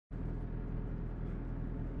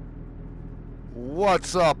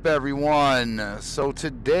What's up, everyone? So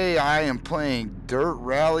today I am playing Dirt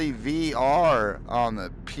Rally VR on the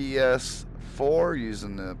PS4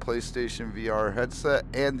 using the PlayStation VR headset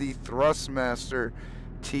and the Thrustmaster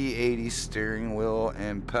T80 steering wheel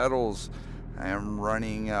and pedals. I am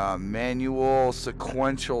running manual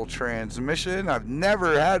sequential transmission. I've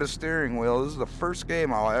never had a steering wheel. This is the first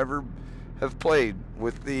game I'll ever have played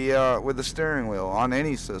with the steering wheel on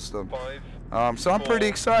any system. So I'm pretty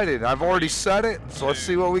excited. I've already set it, so let's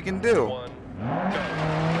see what we can do. Left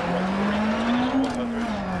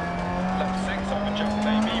 6 over jump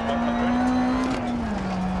maybe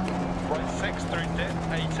 100. Right 6 through dip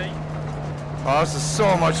 80. Oh, this is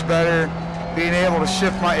so much better. Being able to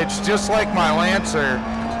shift it's just like my Lancer.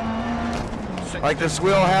 Like this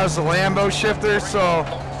wheel has the Lambo shifter, so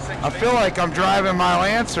I feel like I'm driving my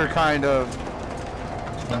Lancer kind of.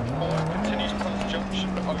 Left 4 continues past junction,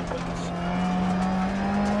 opens.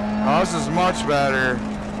 Oh, this is much better.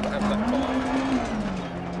 And left 5.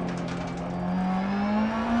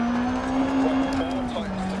 Right 4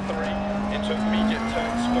 tightens to 3 into immediate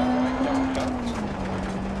turn, square right, don't cut.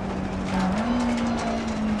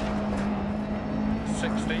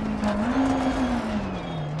 60.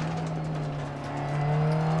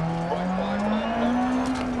 Right 5 half long.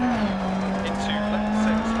 Into left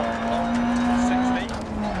 6 half long. 60.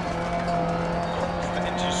 Crest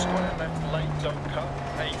into square left late, don't cut.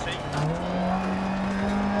 80.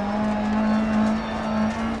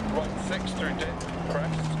 Right 6 through dip,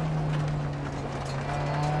 crest.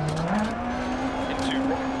 Into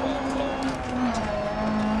right 5 long.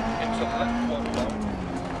 Into left 1 long.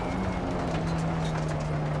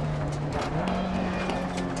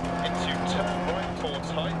 Into turn right 4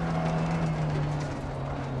 tight.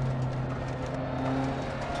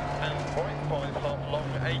 And right 5 half long,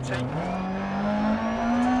 80.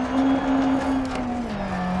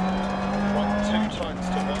 Times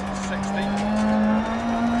to 160.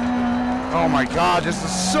 Oh my god, this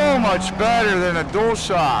is so much better than a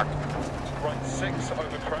DualShock. Right 6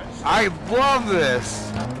 over crest. I love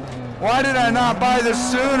this. Why did I not buy this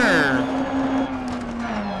sooner?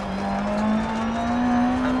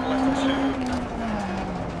 And left 2.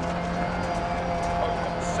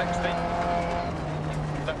 Over 60.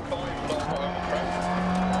 Left 5 long over crest.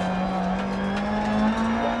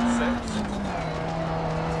 Right 6.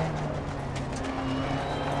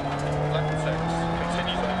 Left 6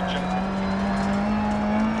 continues over jump.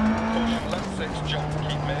 Caution left 6 jump,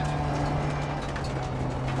 keep mid.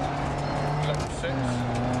 Left 6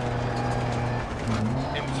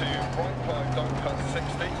 into right 5 don't cut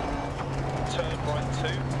 60. Turn right 2.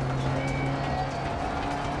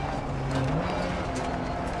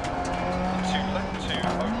 Into left 2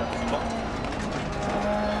 opens long.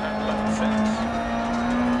 And left 6.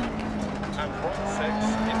 And right 6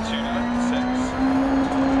 into left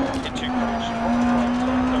 6. Into caution right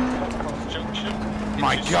 5 don't cut past junction.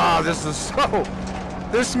 My god,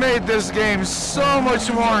 this made this game so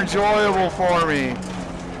much more enjoyable for me.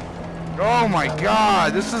 Oh my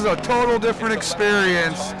god, this is a total different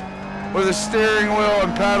experience with a steering wheel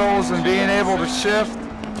and pedals and being able to shift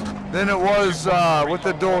than it was with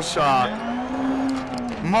the DualShock.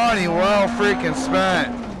 Money well freaking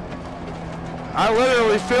spent. I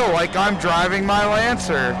literally feel like I'm driving my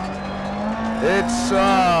Lancer. It's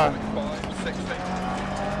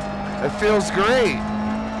it feels great.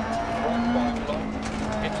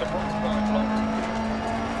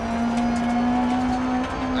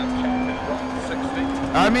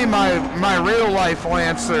 I mean my real life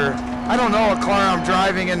Lancer. I don't know what car I'm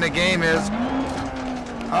driving in the game is.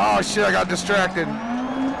 Oh shit, I got distracted.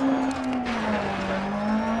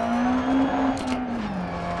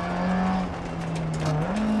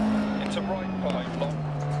 Into right 5 long.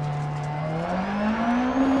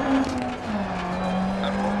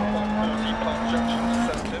 And right 5 40 past junction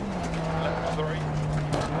deceptive. Left 3.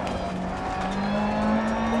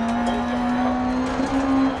 Right 4 don't cut.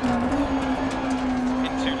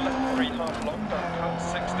 Into left 3 half long, don't cut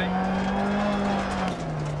 60.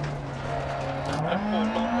 Left 4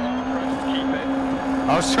 long over crest, keep it.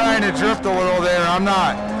 I was trying to drift a little there. I'm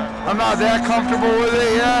not that comfortable with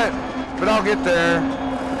it yet, but I'll get there.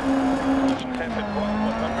 Hairpin right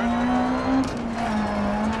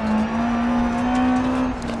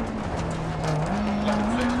 100.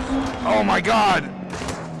 Left 6. Oh my god.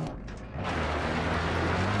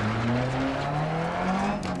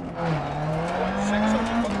 Right 6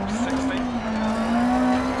 over bump 60.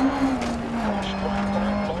 Caution right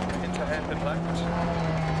 5 long into hairpin left.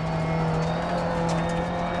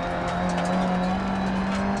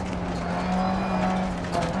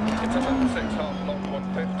 Into left 6 half long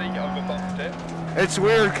 150 over bump dip. It's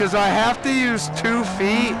weird because I have to use 2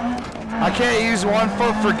 feet. I can't use 1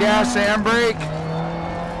 foot for gas and brake.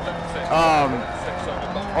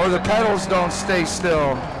 Or the pedals don't stay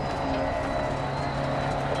still.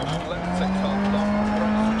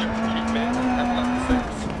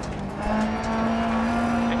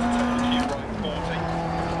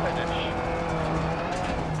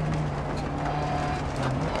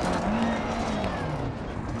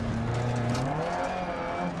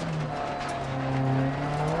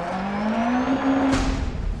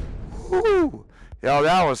 Yo,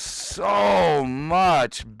 that was so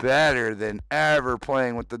much better than ever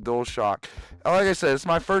playing with the DualShock. Like I said, it's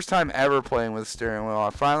my first time ever playing with the steering wheel.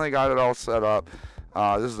 I finally got it all set up.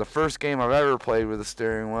 This is the first game I've ever played with a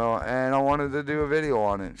steering wheel, and I wanted to do a video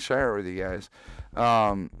on it and share it with you guys.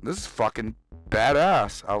 This is fucking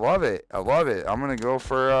badass. I love it. I love it. I'm going to go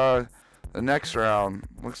for the next round.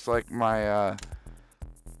 Looks like my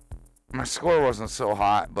score wasn't so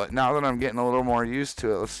hot, but now that I'm getting a little more used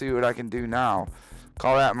to it, let's see what I can do now.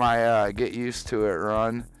 Call that my get used to it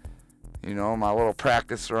run. You know, my little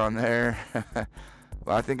practice run there.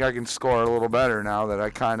 Well, I think I can score a little better now that I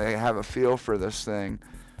kind of have a feel for this thing.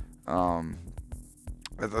 The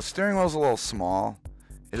steering wheel's a little small.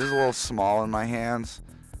 It is a little small in my hands,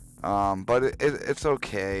 but it's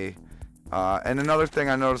okay. And another thing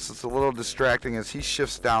I noticed that's a little distracting is he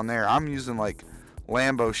shifts down there. I'm using like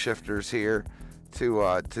Lambo shifters here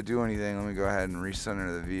to do anything. Let me go ahead and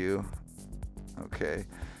recenter the view. Okay,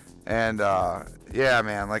 and yeah,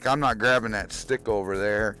 man, like I'm not grabbing that stick over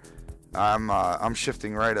there. I'm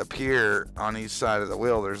shifting right up here on each side of the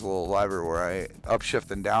wheel. There's a little lever where I upshift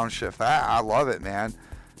and downshift. I love it, man,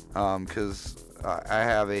 because I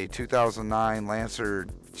have a 2009 Lancer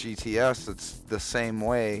GTS that's the same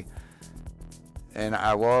way, and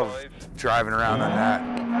I love driving around on that.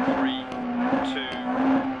 3, 2,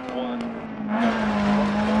 1, go.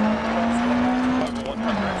 Over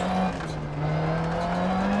 100.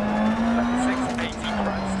 680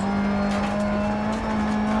 crest.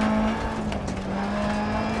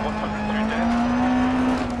 100 through dead.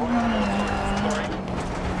 Right 4 times 3.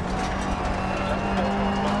 Left 4,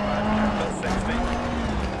 not bad. Camber 60.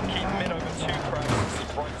 Keep mid over 2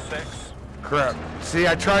 crests. Right 6. Crap. See,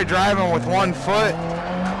 I tried driving with 1 foot.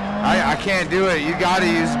 I can't do it. You gotta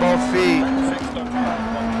use both feet.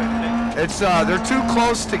 It's they're too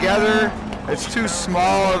close together. It's too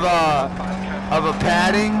small of a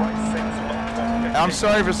padding. I'm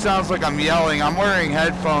sorry if it sounds like I'm yelling. I'm wearing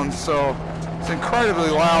headphones, so it's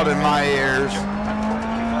incredibly loud in my ears.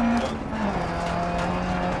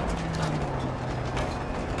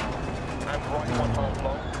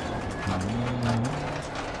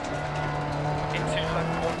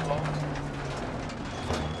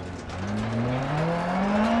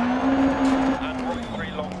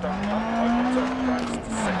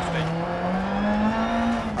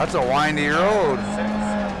 That's a windy road.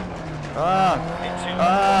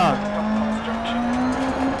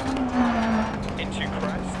 Into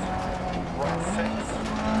crest, right 6.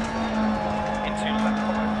 Into left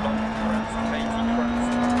 5, long crest, 80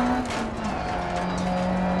 crest.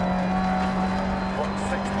 Right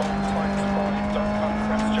 6, long times 5, don't cut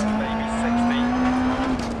crest, jump maybe 60.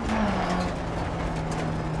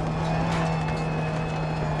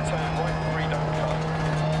 Turn right 3, don't cut.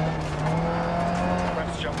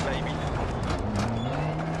 Crest jump maybe.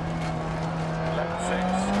 Left 6,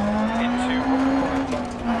 into right 5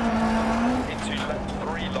 long, into left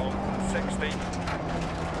 3 long, 60.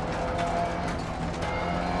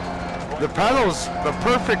 The pedals, the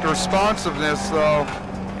perfect responsiveness, though.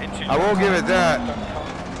 I will give it that.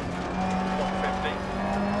 150.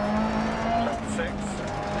 Left 6.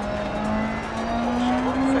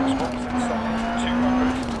 Right 6 rocks inside,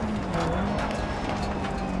 200.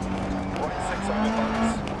 Right 6 over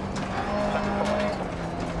bumps. Left 5.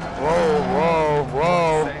 Whoa, whoa,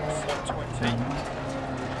 whoa. 6, 120.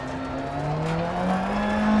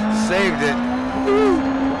 Saved it. Woo.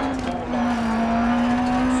 Right 4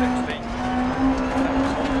 long, 60.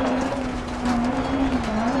 Left 4 long.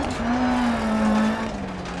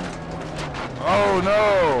 Oh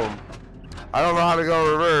no. I don't know how to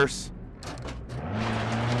go reverse.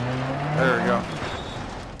 There we go.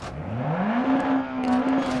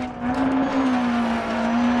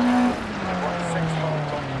 Right 6 hard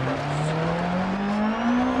long crest.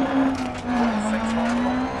 Right 6 hard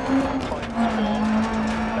long times 4.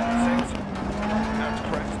 Left 6. Out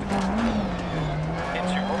crest.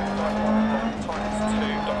 Into right 5 long times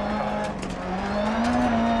 2. Don't cut.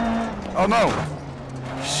 Oh no.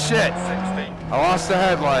 Shit. 60. I lost the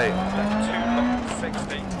headlight. Left 2 long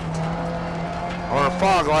 60. Or a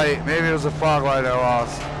fog light. Maybe it was a fog light I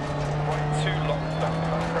lost. Right 2 long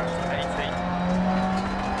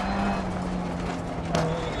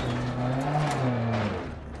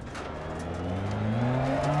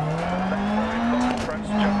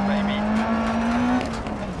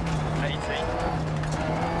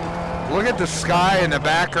Look at the sky in the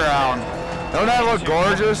background. Don't that look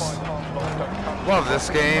gorgeous? Love this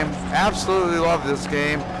game. Absolutely love this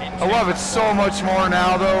game. I love it so much more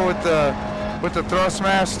now though with the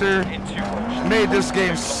Thrustmaster. Made this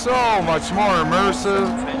game so much more immersive.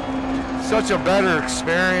 Such a better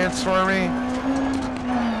experience for me.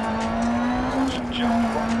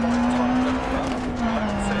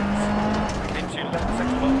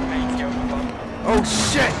 Oh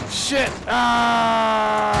shit!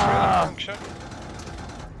 Ah!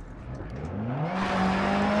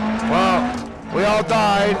 Well, we all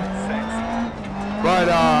died, but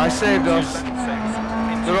I saved us.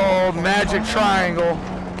 Good old magic triangle.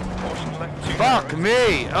 Fuck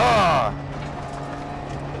me!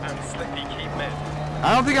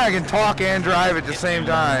 I don't think I can talk and drive at the same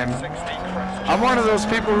time. I'm one of those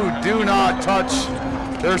people who do not touch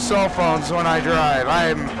their cell phones when I drive.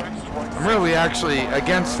 I'm really actually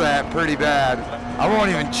against that pretty bad. I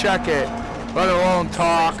won't even check it, let alone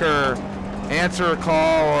talk or answer a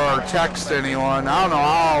call or text anyone. I don't know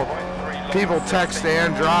how people text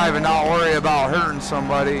and drive and not worry about hurting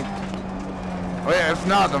somebody. If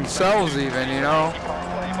not themselves even, you know.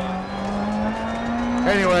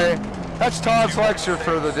 Anyway, that's Todd's lecture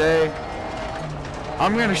for the day.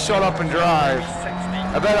 I'm gonna shut up and drive.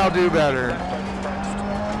 I bet I'll do better.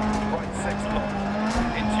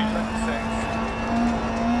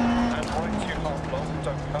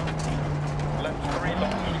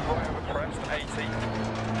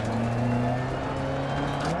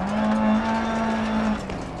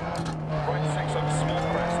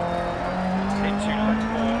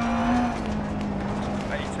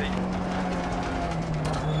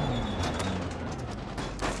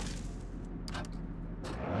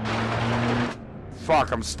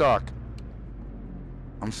 Fuck, I'm stuck.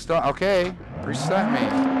 I'm stuck. Okay, reset me.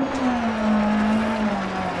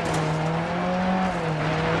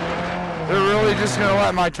 They're really just gonna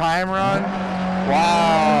let my time run?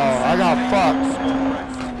 Wow, I got fucked.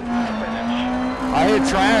 I hit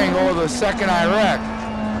triangle the second I wrecked.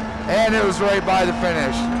 And it was right by the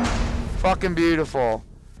finish. Fucking beautiful.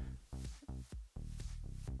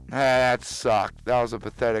 That sucked. That was a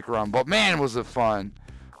pathetic run. But man, was it fun.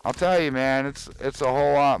 I'll tell you, man, it's a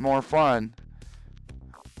whole lot more fun.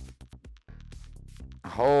 A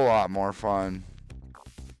whole lot more fun.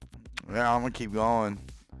 Yeah, I'm gonna keep going.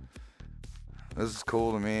 This is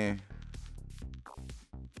cool to me.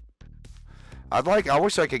 I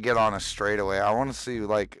wish I could get on a straightaway. I want to see,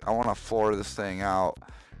 like, I want to floor this thing out.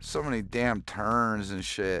 So many damn turns and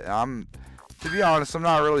shit. To be honest, I'm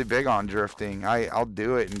not really big on drifting. I'll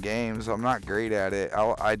do it in games. I'm not great at it.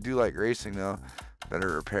 I do like racing though.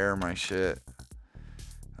 Better repair my shit.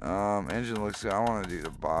 Engine looks good. I want to do the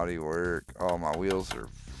body work. Oh, my wheels are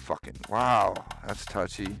fucking... Wow, that's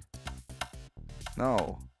touchy.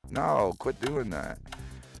 No, quit doing that.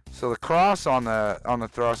 So the cross on the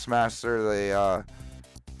Thrustmaster,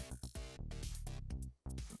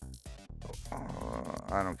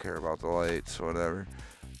 I don't care about the lights, whatever.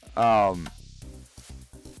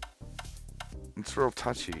 It's real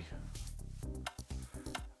touchy.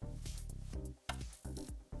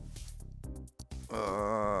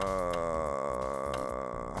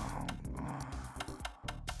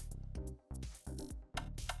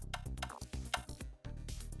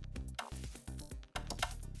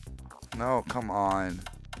 No, come on.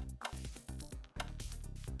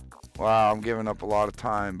 Wow, I'm giving up a lot of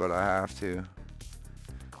time, but I have to.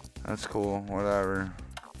 That's cool, whatever.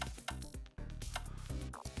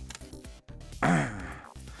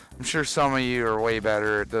 I'm sure some of you are way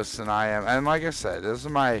better at this than I am. And like I said, this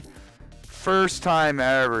is my first time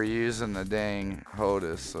ever using the dang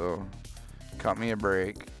HOTAS, so cut me a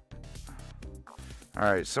break.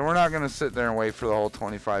 Alright, so we're not going to sit there and wait for the whole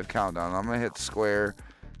 25 countdown. I'm going to hit square,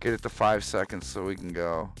 get it to 5 seconds so we can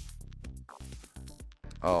go.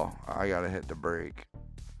 Oh, I got to hit the brake.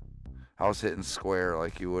 I was hitting square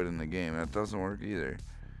like you would in the game. That doesn't work either.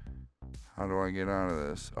 How do I get out of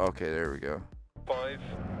this? Okay, there we go. 5,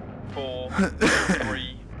 4, 3, 2,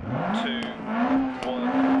 1,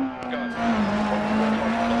 go.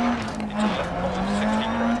 Into left 60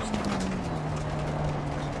 crest.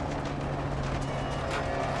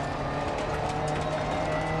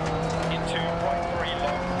 Into right 3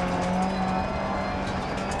 long.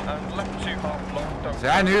 And left 2 half long. See,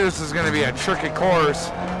 I knew this was going to be a tricky course.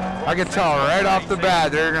 I could tell right off the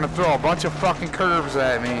bat they're going to throw a bunch of fucking curves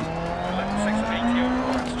at me. Left 680 over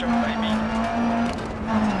crest jump, baby.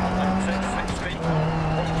 Left 660.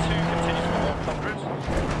 Right 2 continues for 100.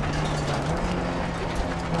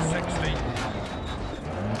 60.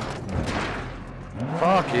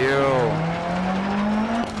 Fuck you.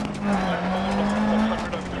 Left 4 long,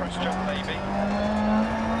 100 over crest jump,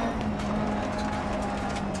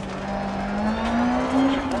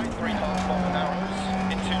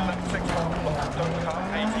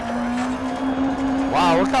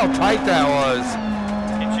 how tight that was.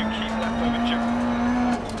 Into keep left over jump.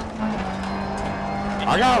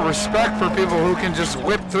 I got respect for people who can just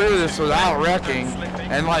whip through this without wrecking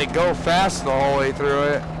and like go fast the whole way through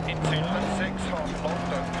it. Into left 6, half long,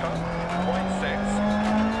 don't cut. Right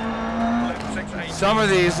 6. Left 6, 80. Some of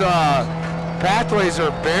these pathways are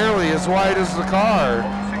barely as wide as the car.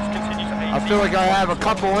 Right 6 continues to 80. I feel like I have a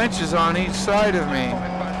couple inches on each side of me. 5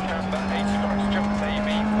 back camber, 80 marks jump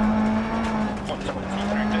maybe. 120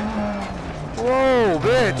 through dip. Whoa,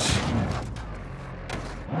 bitch.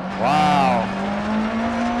 Wow.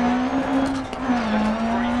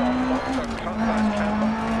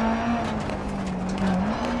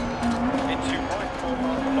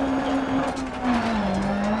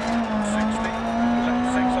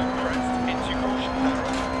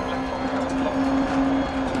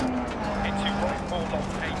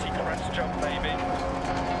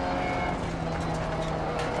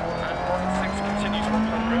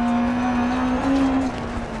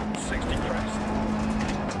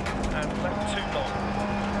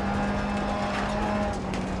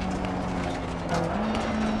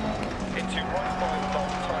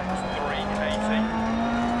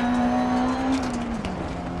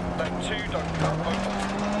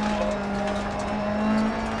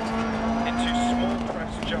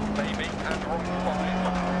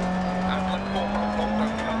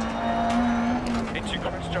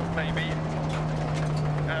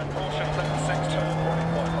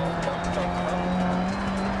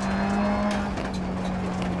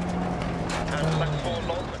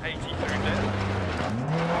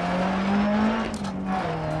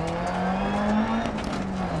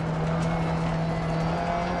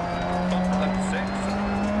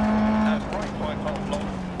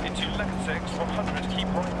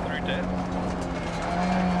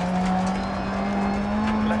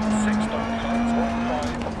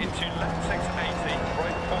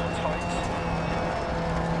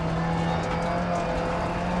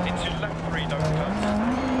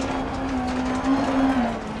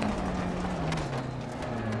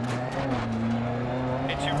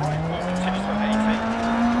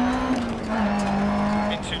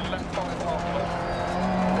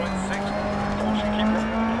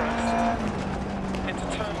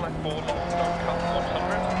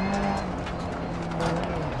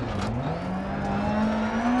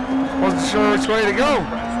 Wasn't sure which way to go.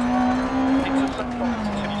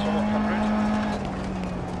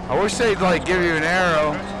 I wish they'd like give you an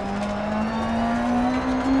arrow.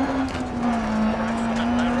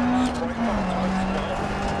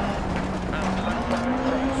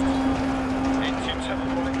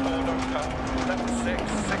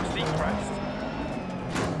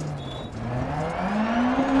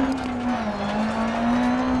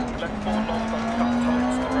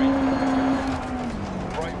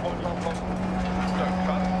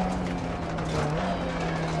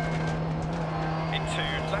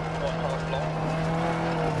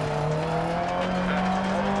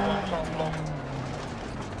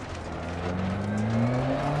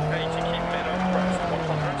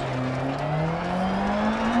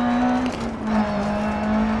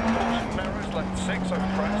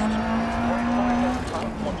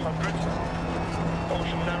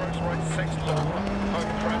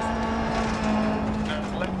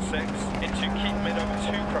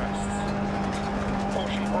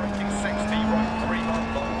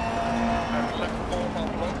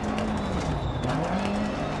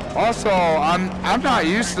 Also, I'm not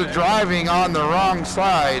used to driving on the wrong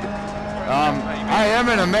side. I am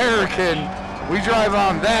an American. We drive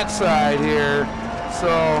on that side here,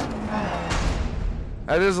 so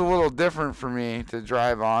that is a little different for me to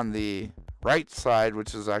drive on the right side,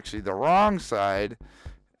 which is actually the wrong side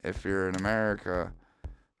if you're in America.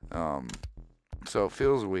 So it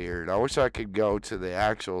feels weird. I wish I could go to the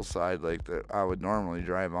actual side like that I would normally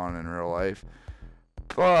drive on in real life,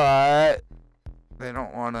 but they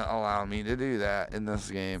don't want to allow me to do that in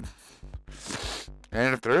this game.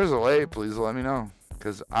 And if there is a way, please let me know,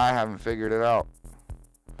 because I haven't figured it out.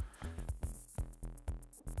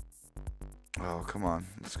 Oh, come on.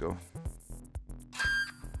 Let's go.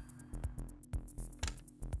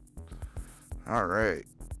 All right.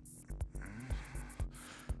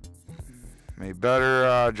 May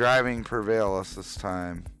better driving prevail us this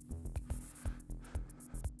time.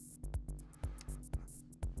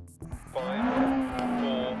 5,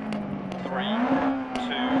 4, 3,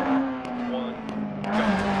 2, 1, go.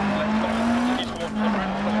 Left 5, continues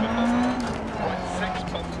 100, over bump. Right 6,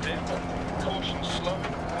 bump dip. Caution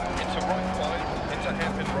slowing. Into right 5, into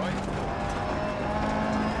hairpin right.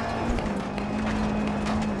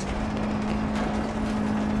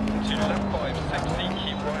 To left 5, 60,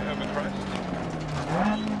 keep right over crest.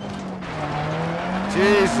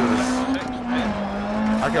 Jesus.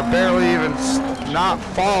 I could barely even not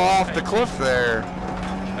fall off the cliff there.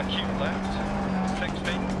 Acute left,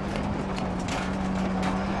 60.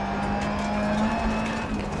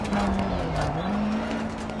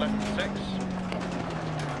 Left 6.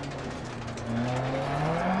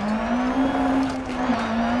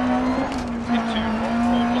 Into right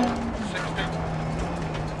 4 long, 60.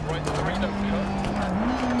 Right 3 don't cut.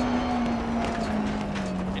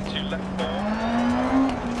 Into left 4.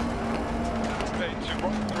 Into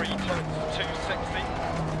right 3 turns 260.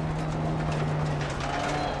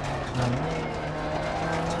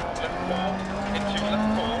 Left 4, into left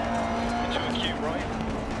 4, into acute right.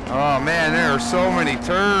 Oh man, there are so many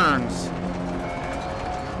turns.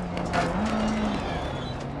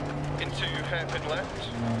 Into hairpin left.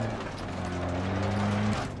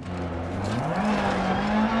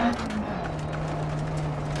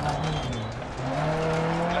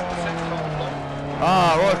 Left 6 half long.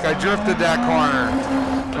 Ah, look, I drifted that corner.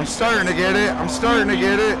 I'm starting to get it. I'm starting to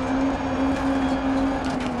get it.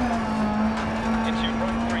 Into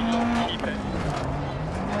right 3 long, keep it.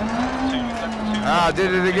 To left 2. Ah,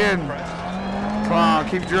 did it again. Pressed. Come on,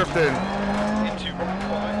 keep drifting. Into right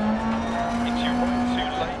 5. Into right 2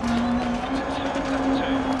 late. Into turn left 2.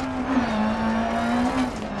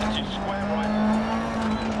 Into square right.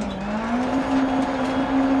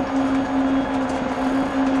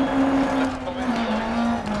 Left 5 tight.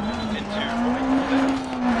 Into right 6.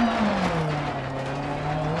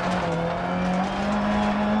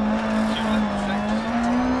 Into left 6.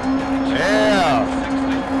 Into Yeah, right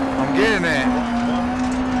 60. I'm getting it.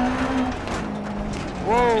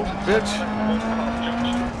 Whoa, bitch. Left 1 past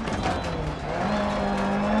junction.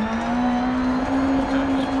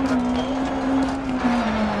 Turns left 4.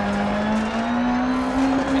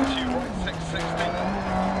 Into right 660.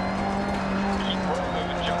 Keep right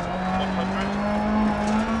over jump 100.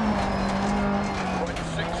 Right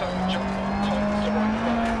 6 over jump tightens to right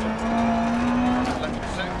 5. Left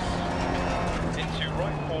 6. Into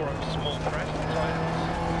right 4 over small crest tightens.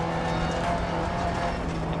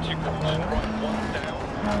 Into caution right 1 down.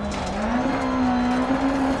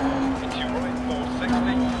 Into right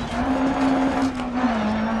 460.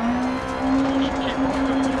 Caution keep right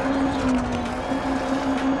over crest.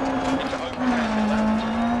 Into overhead left.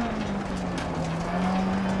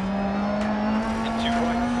 Into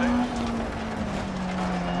right 6.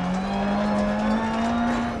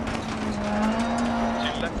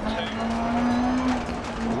 Into left 2.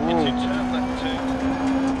 Into turn left 2.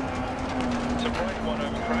 To right 1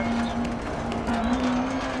 over crest.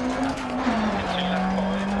 Into left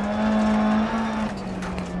 5.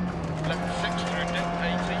 Left 6 through dip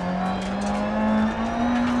 80.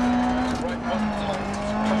 Right 1 tight,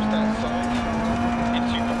 closed outside.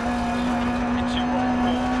 Into crest. Into right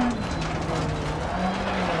 4.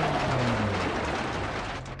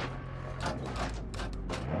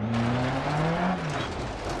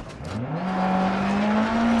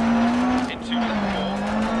 Into left 4.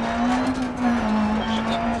 Caution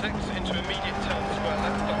left 6 into immediate turn square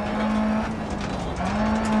left don't cut.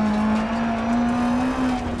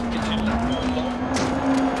 Into left 4 long.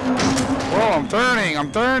 Whoa, I'm turning.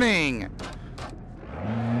 I'm turning.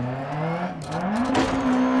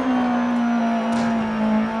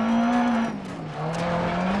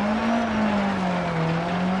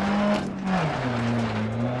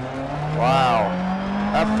 Wow,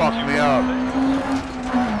 that fucked me up.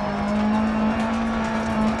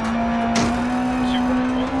 Into right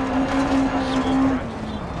 1. Small crest.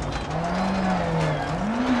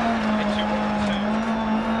 Into right 2.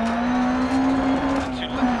 Into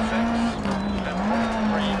left 6. And right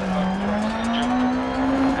 3 over crest and jump.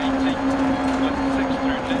 80. Left 6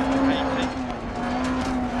 through dip 80.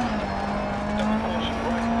 Double caution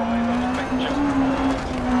right 5 over big jump.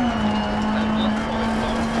 And left 5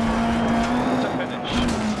 long. To finish.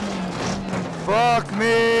 Fuck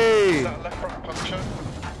me. That left front puncture.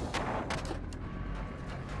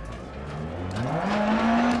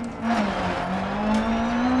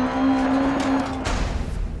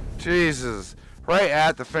 Jesus. Right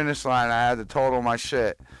at the finish line, I had to total my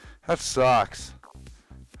shit. That sucks.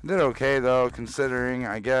 I did okay, though, considering,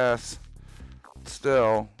 I guess.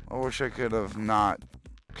 Still, I wish I could have not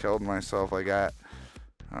killed myself like that.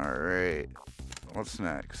 Alright. What's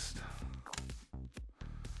next?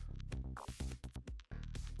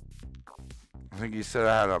 I think he said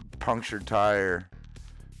I had a punctured tire.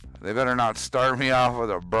 They better not start me off with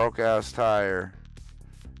a broke-ass tire.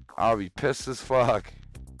 I'll be pissed as fuck.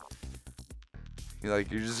 You're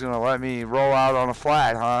just gonna let me roll out on a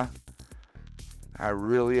flat, huh? I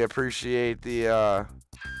really appreciate the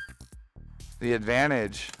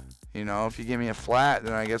advantage. You know, if you give me a flat,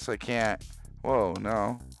 then I guess I can't. Whoa,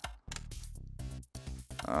 no.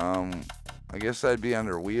 I guess I'd be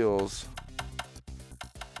under wheels.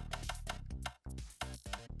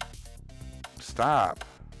 Stop.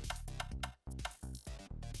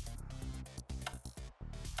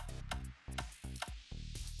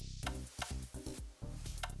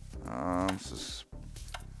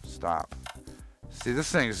 Stop. See,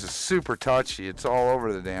 this thing is just super touchy. It's all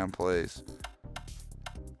over the damn place.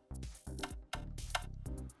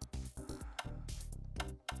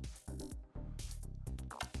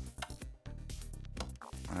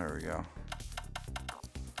 There we go.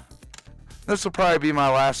 This will probably be my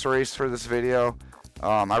last race for this video.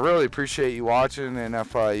 I really appreciate you watching, and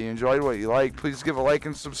if you enjoyed what you liked, please give a like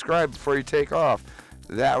and subscribe before you take off.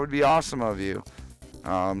 That would be awesome of you.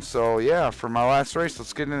 So yeah, for my last race,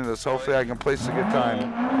 let's get into this. Hopefully I can place a good time.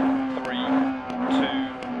 3, 2,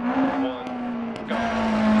 1, go.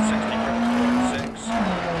 60 grams, 6.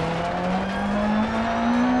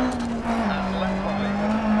 And left 5.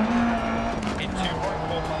 Into right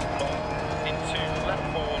 4 half long. Into left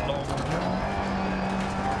 4 long.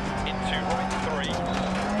 Into right 3.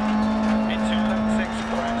 Into left 6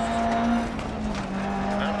 crest.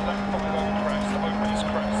 And left 5 over crest. Opens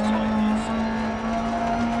crest. Tightens.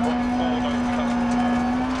 Right 4 don't cut.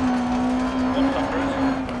 100.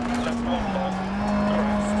 Left 1 long.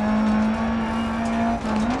 Crest.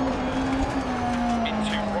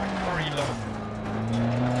 Into right 3 long.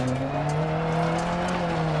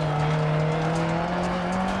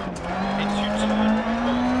 Into turn right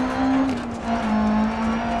long.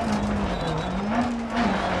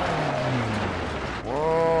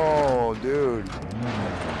 Whoa, dude.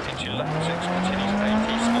 Into left 6 continues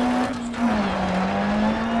 80 small crest.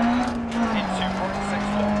 Into right 6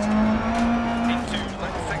 long. Into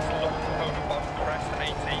left 6 long over bump crest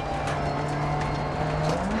 80.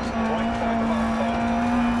 Right 5 half long.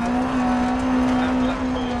 And left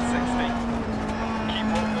 4 60. Keep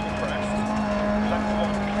right over crest. Left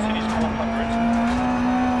 1 continues 100.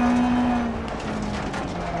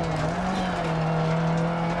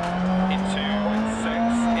 Into right 6.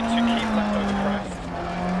 Into keep left over crest.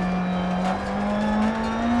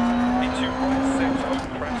 Into right 6 over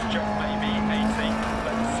crest, jump maybe 80,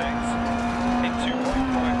 left 6. Into right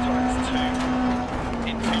 5 times 2.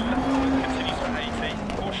 Into left 5 continues for 80.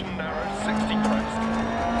 Caution narrow, 60 crest.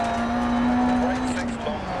 Right 6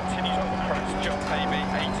 long continues over crest, jump maybe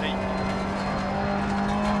 80.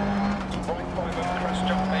 Right 5 over crest,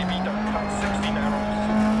 jump maybe, don't cut, 60 narrows.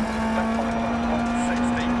 Left 5 half long,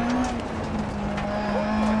 60.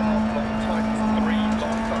 Right 5 half long times 3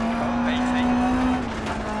 long, don't cut, 80.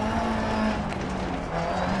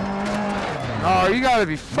 Oh, you gotta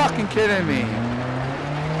be fucking kidding me.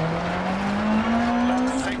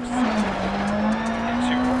 Left 6. Into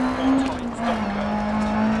right 4 tights, don't cut.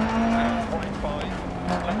 And right 5.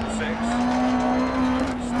 Left 6.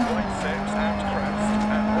 Crest, right 6 and crest.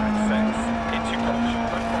 And right 6. Into caution,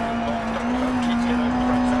 left 5 long, don't cut. Keep middle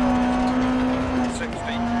crest out.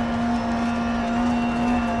 60.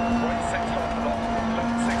 Right 6 half long.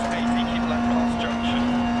 Left 6 80. Keep left past junction.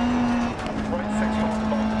 Right 6 half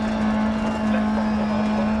long. Left 5 half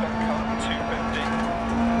long, don't cut. 250.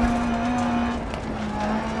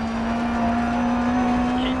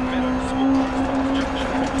 Keep middle, small crest past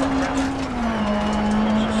junction 100.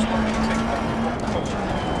 Caution slowly, big bump, right 4.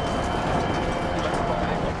 Left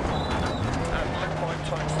 5. And left 5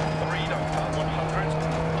 times 3, don't cut. 100.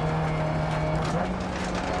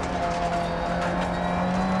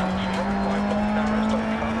 Caution right 5 long, narrows,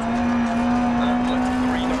 don't cut. And left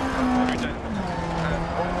 3, don't cut. Prudent. And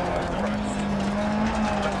right 5 crest.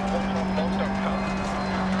 Left 1 half long, don't cut.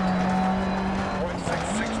 Right 6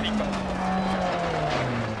 60 bump.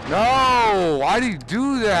 No! Why do you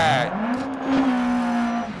do that?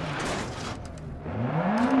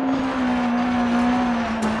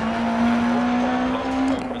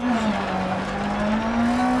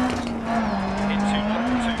 Into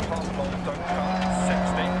left 2 half long, don't cut,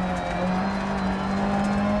 60.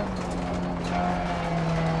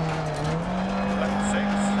 Left 6.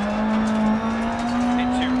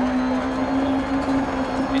 Into right 5 half long.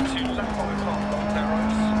 Into left 5 half long,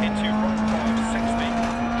 narrows. Into right 5 60.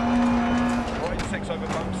 Right 6 over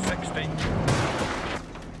bump, 60.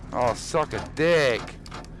 Oh, suck a dick.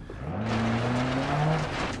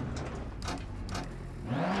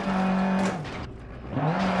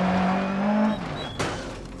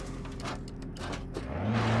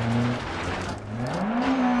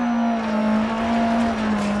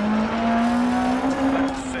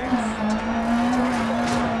 Left 6. Right 5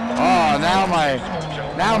 half long. Oh,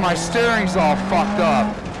 now my steering's all fucked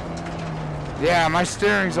up. Yeah, my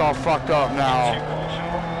steering's all fucked up now.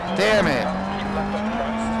 Damn it. Keep left on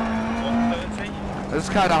crest. 130. It's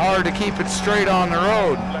kind of hard to keep it straight on the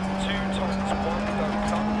road. Left 2 times 1, don't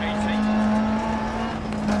cut, 80.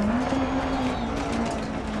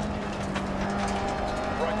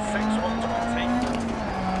 Right 6, 120.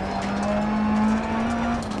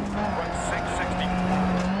 Right 6, 60.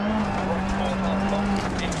 Right 4, half long.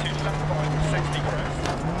 Into left 5, 60 crest.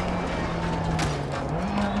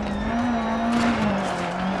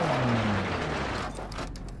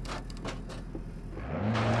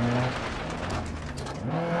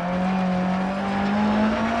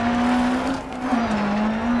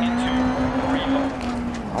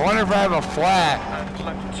 I wonder if I have a flat. And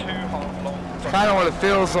left 2 half long. Kind of what it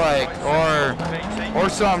feels like, or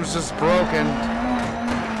something's just broken.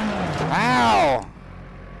 Ow!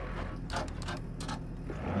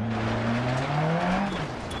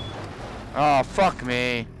 Oh, fuck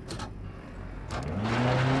me.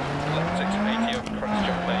 Left 6, 80 over crest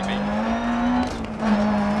jump, baby.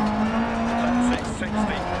 Left 6, 60.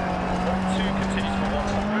 Right 2 continues for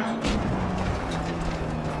 100.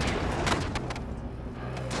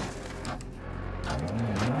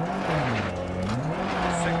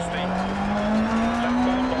 60. Left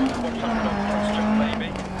 4 long, 100 on crest jump, baby.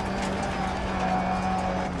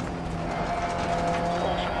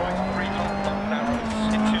 Caution right 3 half long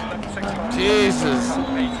narrows. Into left 6 half. Jesus.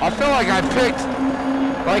 I feel like I picked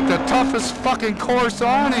like the toughest fucking course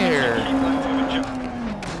on here. Keep left over jump.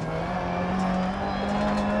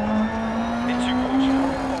 Into caution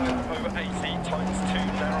right 5 over 80 times 2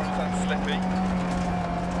 narrows and slippy.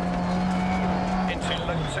 Into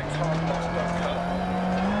left 6 half long, don't cut.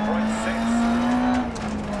 Right 6.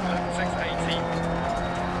 Left 6, 80.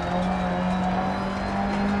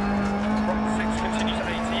 Right 6 continues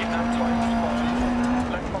 80 and times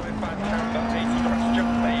 5. Left 5 back camber, 80 crest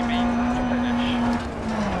jump, baby. Finish.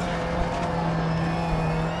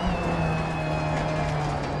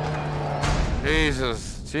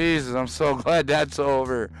 Jesus, I'm so glad that's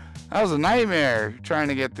over. That was a nightmare trying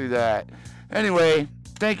to get through that. Anyway,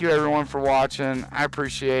 thank you everyone for watching. I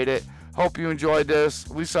appreciate it. Hope you enjoyed this.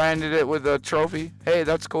 At least I ended it with a trophy. Hey,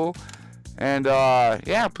 that's cool. And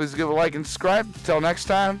yeah, please give a like and subscribe. Till next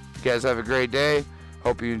time, you guys have a great day.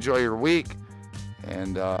 Hope you enjoy your week.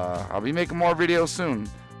 And I'll be making more videos soon.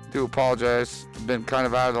 Do apologize. I've been kind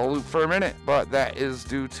of out of the loop for a minute, but that is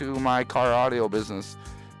due to my car audio business.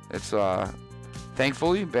 It's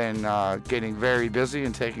thankfully been getting very busy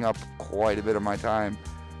and taking up quite a bit of my time.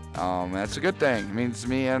 That's a good thing. It means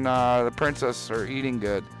me and the princess are eating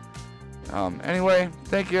good. Anyway,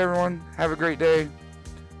 thank you everyone. Have a great day.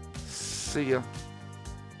 See ya.